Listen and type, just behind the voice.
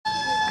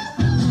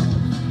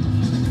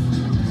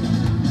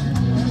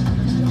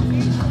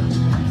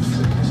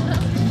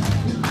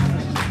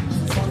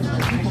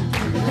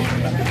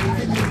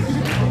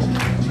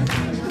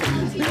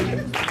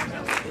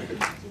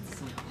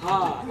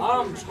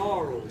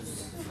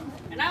Jones.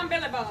 And I'm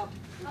Billy Bob.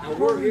 And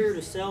we're here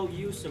to sell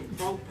you some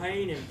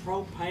propane and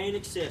propane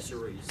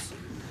accessories.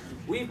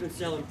 We've been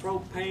selling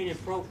propane and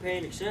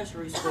propane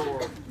accessories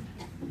for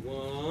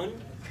 1,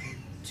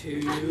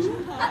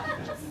 2,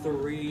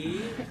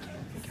 3,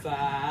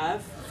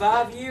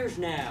 5 years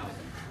now.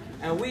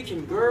 And we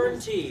can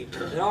guarantee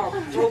that our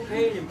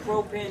propane and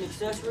propane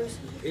accessories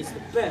is the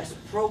best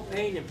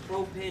propane and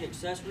propane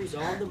accessories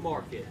on the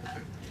market.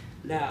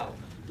 Now,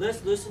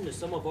 let's listen to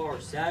some of our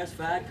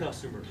satisfied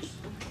customers.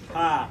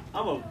 Hi,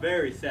 I'm a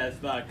very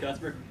satisfied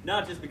customer,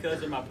 not just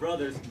because they're my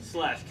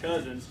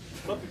brothers/cousins,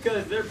 but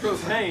because their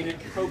propane and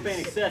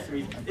propane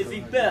accessories is the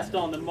best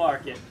on the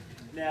market.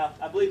 Now,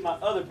 I believe my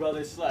other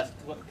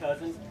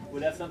brothers/cousins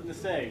would have something to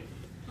say.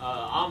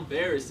 I'm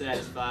very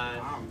satisfied.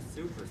 I'm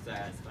super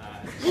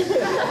satisfied.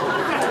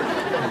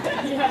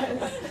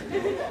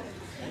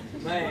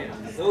 Man,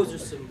 those are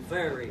some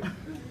very,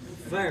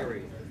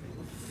 very,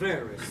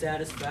 very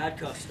satisfied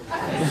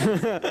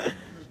customers.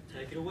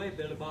 Take it away,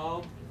 Billy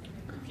Bob.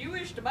 If you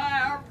wish to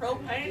buy our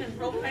propane and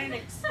propane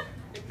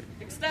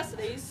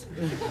accessories,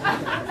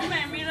 you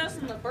may meet us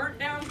in the burnt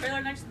down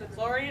trailer next to the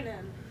Chlorine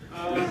Inn.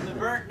 The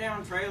burnt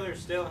down trailer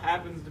still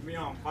happens to be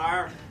on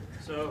fire,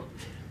 so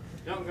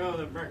don't go to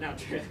the burnt down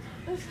trailer.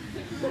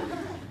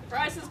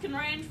 Prices can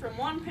range from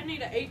 1 penny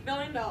to $8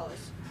 billion.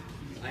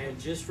 And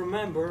just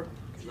remember,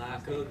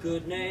 like a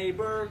good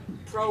neighbor,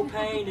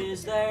 propane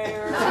is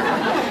there.